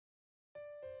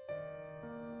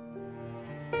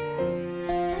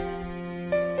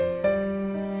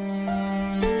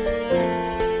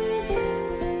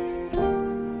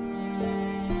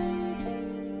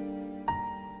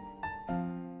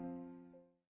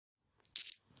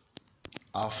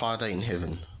Our Father in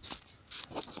heaven,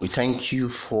 we thank you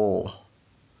for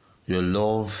your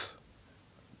love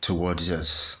towards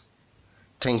us.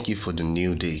 Thank you for the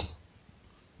new day.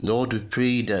 Lord, we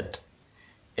pray that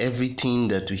everything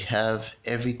that we have,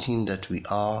 everything that we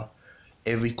are,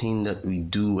 everything that we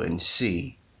do and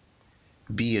say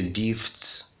be a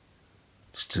gift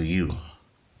to you.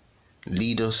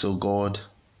 Lead us, O God,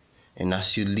 and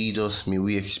as you lead us, may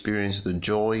we experience the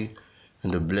joy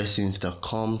and the blessings that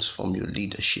comes from your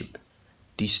leadership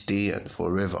this day and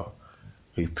forever.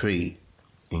 We pray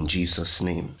in Jesus'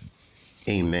 name.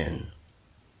 Amen.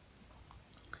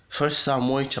 1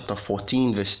 Samuel chapter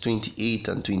 14 verse 28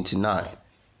 and 29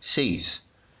 says,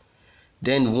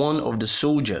 Then one of the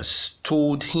soldiers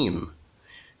told him,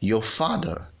 Your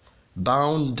father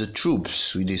bound the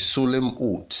troops with a solemn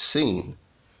oath, saying,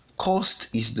 Cursed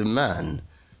is the man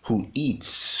who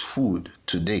eats food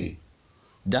today.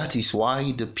 That is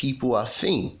why the people are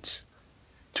faint.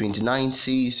 29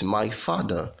 says, My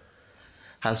father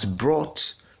has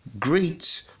brought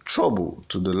great trouble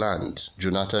to the land.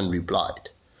 Jonathan replied,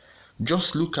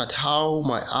 Just look at how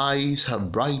my eyes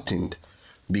have brightened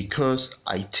because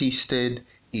I tasted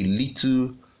a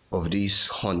little of this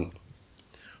honey.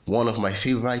 One of my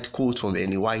favorite quotes from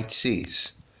Ellen White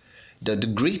says that the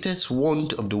greatest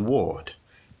want of the world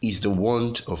is the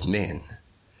want of men.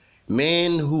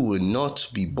 Men who will not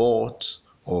be bought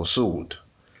or sold.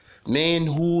 Men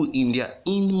who in their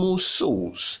inmost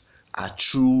souls are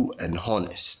true and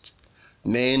honest.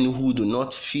 Men who do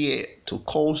not fear to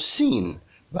call sin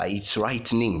by its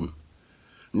right name.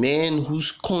 Men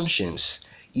whose conscience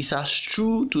is as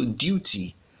true to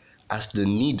duty as the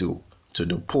needle to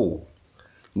the pole.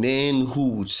 Men who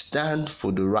would stand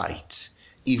for the right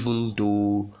even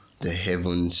though the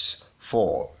heavens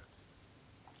fall.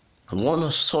 And one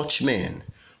of such men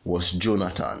was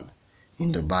Jonathan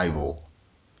in the Bible.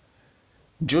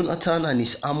 Jonathan and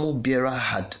his armor bearer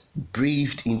had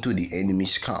braved into the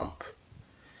enemy's camp,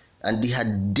 and they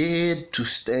had dared to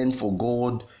stand for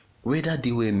God whether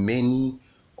they were many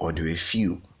or they were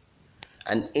few.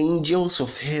 And angels of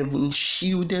heaven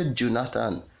shielded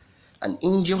Jonathan, and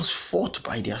angels fought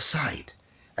by their side,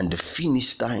 and the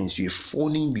Philistines were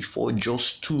falling before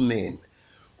just two men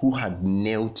who had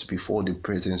knelt before the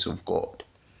presence of God.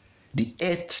 The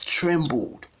earth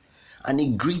trembled, and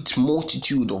a great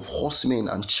multitude of horsemen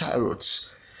and chariots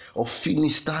of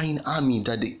Philistine army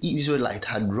that the Israelites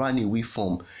had run away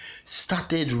from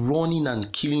started running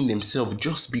and killing themselves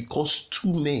just because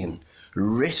two men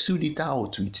wrestled it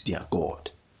out with their God.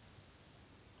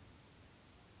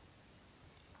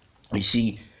 You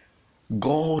see,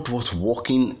 God was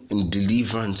working in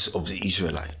deliverance of the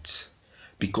Israelites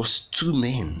because two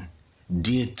men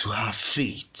dared to have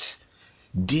faith,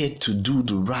 dared to do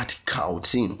the radical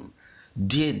thing,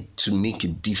 dared to make a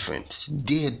difference,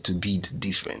 dared to be the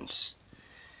difference.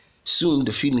 Soon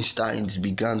the Philistines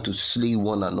began to slay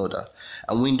one another,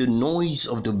 and when the noise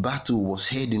of the battle was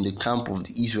heard in the camp of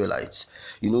the Israelites,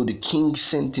 the king's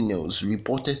sentinels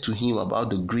reported to him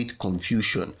about the great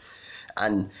confusion.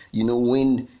 And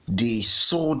when they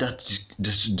saw that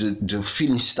the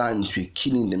Philistines were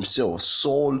killing themselves,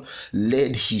 Saul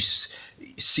led his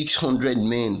 600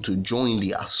 men to join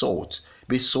the assault.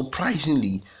 But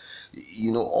surprisingly,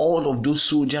 all of those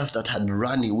soldiers that had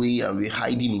run away and were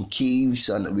hiding in caves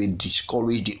and were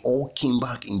discouraged, they all came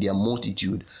back in their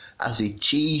multitude as they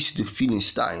chased the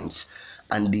Philistines,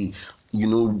 and they,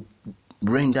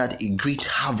 rendered a great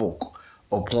havoc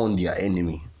upon their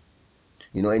enemy.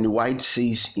 And White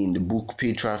says in the book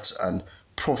Patriarchs and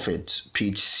Prophets,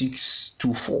 page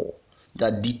 624,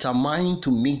 that determined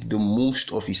to make the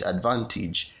most of his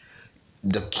advantage,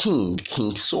 the King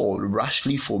Saul,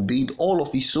 rashly forbade all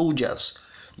of his soldiers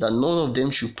that none of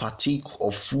them should partake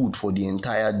of food for the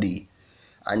entire day,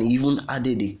 and even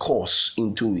added a curse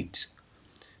into it.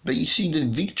 But you see, the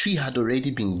victory had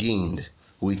already been gained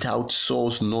without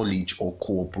Saul's knowledge or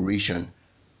cooperation.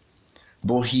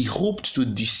 But he hoped to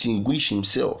distinguish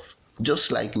himself,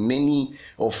 just like many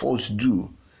of us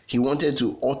do. He wanted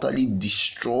to utterly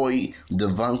destroy the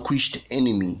vanquished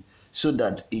enemy so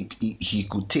that he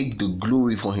could take the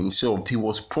glory for himself. He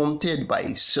was prompted by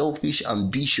a selfish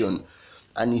ambition,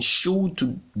 and it showed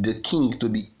to the king to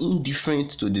be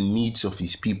indifferent to the needs of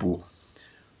his people.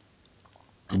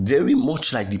 Very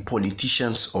much like the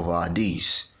politicians of our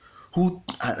days, who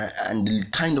and the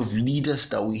kind of leaders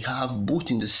that we have both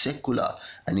in the secular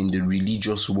and in the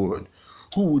religious world,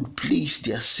 who would place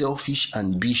their selfish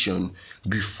ambition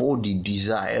before the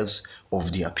desires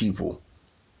of their people.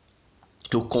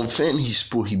 To confirm his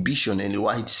prohibition, Ellen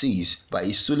White says, by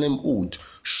a solemn oath,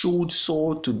 showed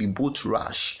Saul to be both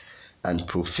rash and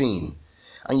profane,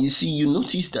 And you see, you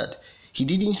notice that he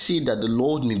didn't say that the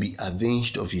Lord may be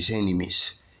avenged of his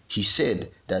enemies. He said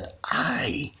that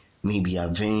I may be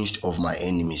avenged of my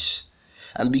enemies.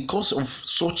 And because of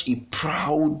such a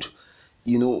proud,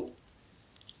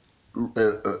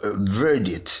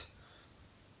 verdict,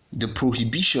 the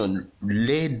prohibition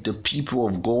led the people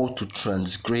of God to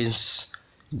transgress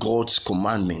God's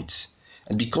commandments.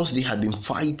 And because they had been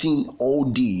fighting all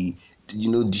day,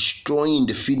 destroying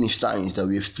the Philistines that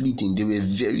were fleeting, they were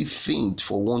very faint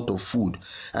for want of food.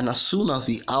 And as soon as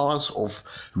the hours of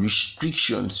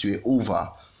restrictions were over,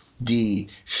 they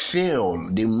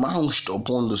marched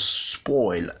upon the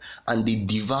spoil, and they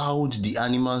devoured the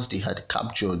animals they had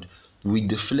captured with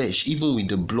the flesh, even with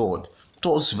the blood,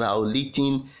 thus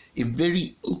violating a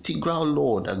very integral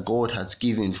law that God has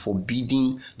given,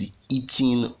 forbidding the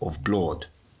eating of blood.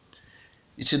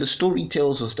 You see, the story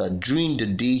tells us that during the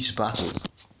day's battle,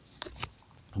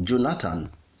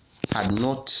 Jonathan had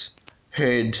not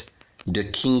heard the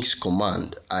king's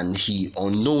command, and he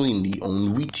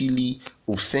unwittingly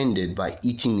offended by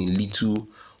eating a little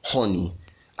honey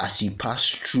as he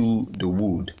passed through the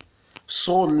wood.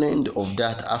 Saul learned of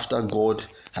that after God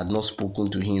had not spoken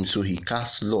to him, so he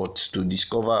cast lots to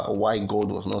discover why God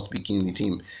was not speaking with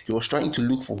him. He was trying to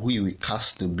look for who he would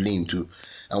cast the blame to.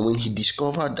 And when he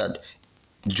discovered that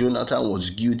Jonathan was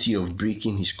guilty of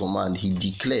breaking his command, he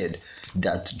declared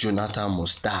that Jonathan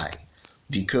must die,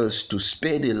 because to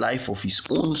spare the life of his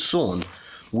own son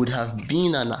would have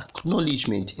been an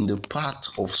acknowledgement in the part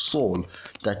of Saul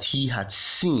that he had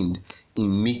sinned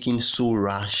in making so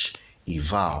rash a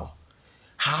vow.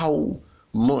 How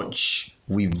much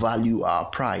we value our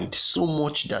pride, so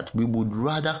much that we would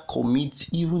rather commit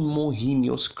even more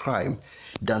heinous crime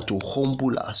than to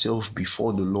humble ourselves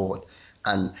before the Lord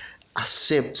and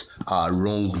accept our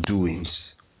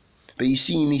wrongdoings. But you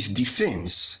see, in his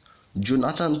defense,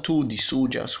 Jonathan told the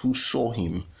soldiers who saw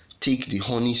him take the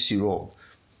honey syrup,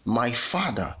 "My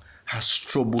father has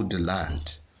troubled the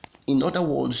land." In other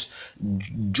words,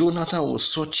 Jonathan was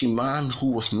such a man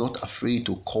who was not afraid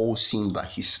to call sin by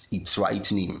its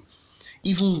right name.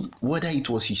 Even whether it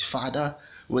was his father,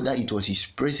 whether it was his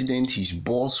president, his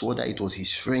boss, whether it was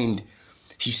his friend,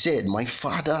 he said, "My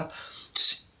father's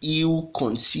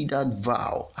ill-considered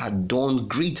vow had done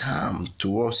great harm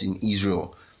to us in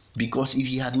Israel, because if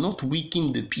he had not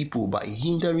weakened the people by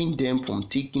hindering them from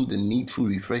taking the needful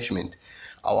refreshment,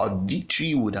 our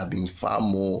victory would have been far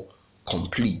more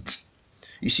complete."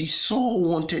 You see, Saul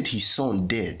wanted his son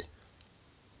dead,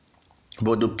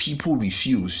 but the people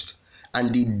refused,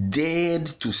 and they dared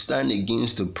to stand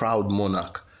against the proud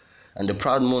monarch. And the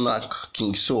proud monarch,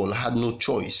 King Saul, had no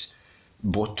choice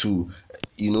but to,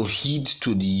 heed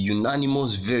to the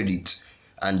unanimous verdict,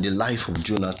 and the life of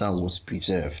Jonathan was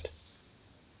preserved.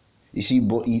 You see,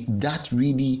 but that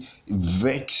really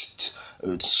vexed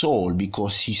Saul,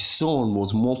 because his son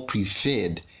was more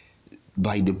preferred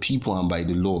by the people and by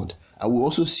the Lord. And we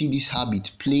also see this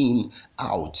habit playing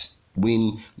out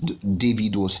when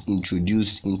David was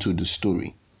introduced into the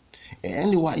story.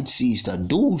 Ellen White says that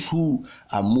those who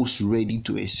are most ready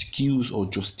to excuse or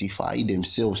justify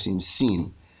themselves in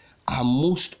sin are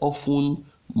most often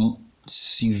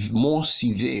more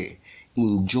severe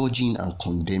in judging and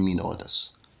condemning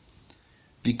others.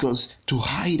 Because to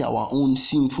hide our own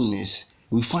sinfulness,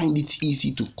 we find it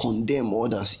easy to condemn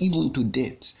others, even to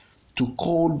death,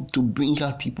 to bring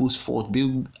out people's fault.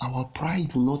 But our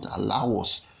pride will not allow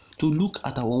us to look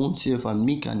at our own self and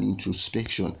make an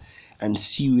introspection and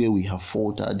see where we have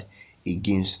faltered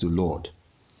against the Lord.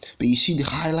 But you see, the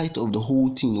highlight of the whole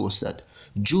thing was that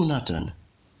Jonathan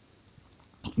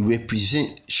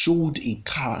showed a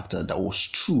character that was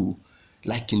true,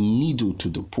 like a needle to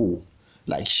the pole.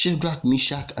 Like Shadrach,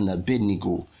 Meshach, and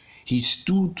Abednego, he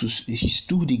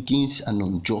stood against an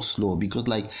unjust law, because,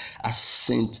 like as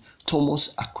St.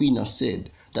 Thomas Aquinas said,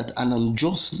 that an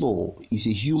unjust law is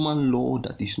a human law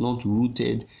that is not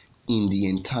rooted in the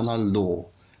eternal law,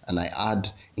 and I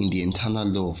add, in the eternal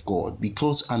law of God,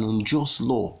 because an unjust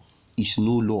law is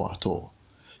no law at all.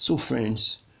 So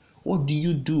friends, what do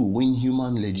you do when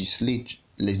human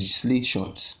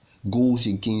legislations goes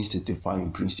against the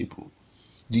divine principle?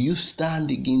 Do you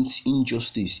stand against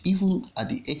injustice, even at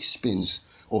the expense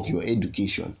of your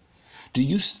education? Do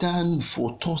you stand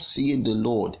for thus saith the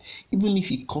Lord, even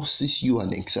if it costs you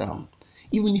an exam,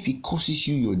 even if it costs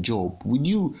you your job? Will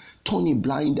you turn a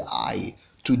blind eye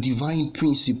to divine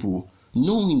principle,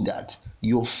 knowing that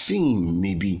your fame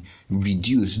may be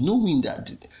reduced, knowing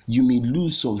that you may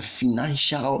lose some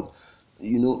financial,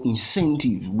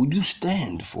 incentive? Would you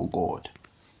stand for God?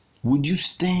 Would you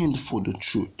stand for the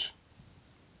truth?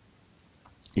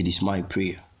 It is my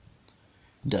prayer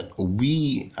that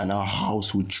we and our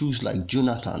house will choose like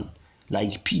Jonathan,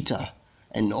 like Peter,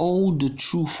 and all the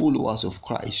true followers of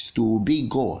Christ to obey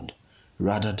God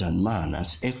rather than man,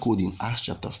 as echoed in Acts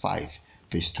chapter 5,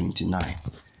 verse 29.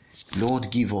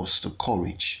 Lord, give us the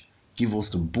courage, give us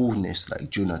the boldness like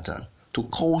Jonathan to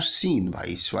call sin by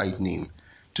its right name,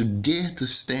 to dare to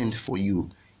stand for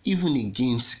you, even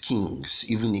against kings,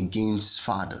 even against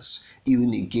fathers,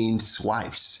 even against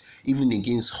wives, even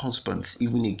against husbands,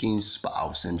 even against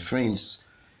spouse and friends.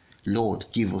 Lord,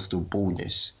 give us the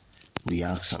boldness. We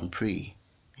ask and pray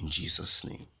in Jesus'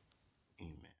 name.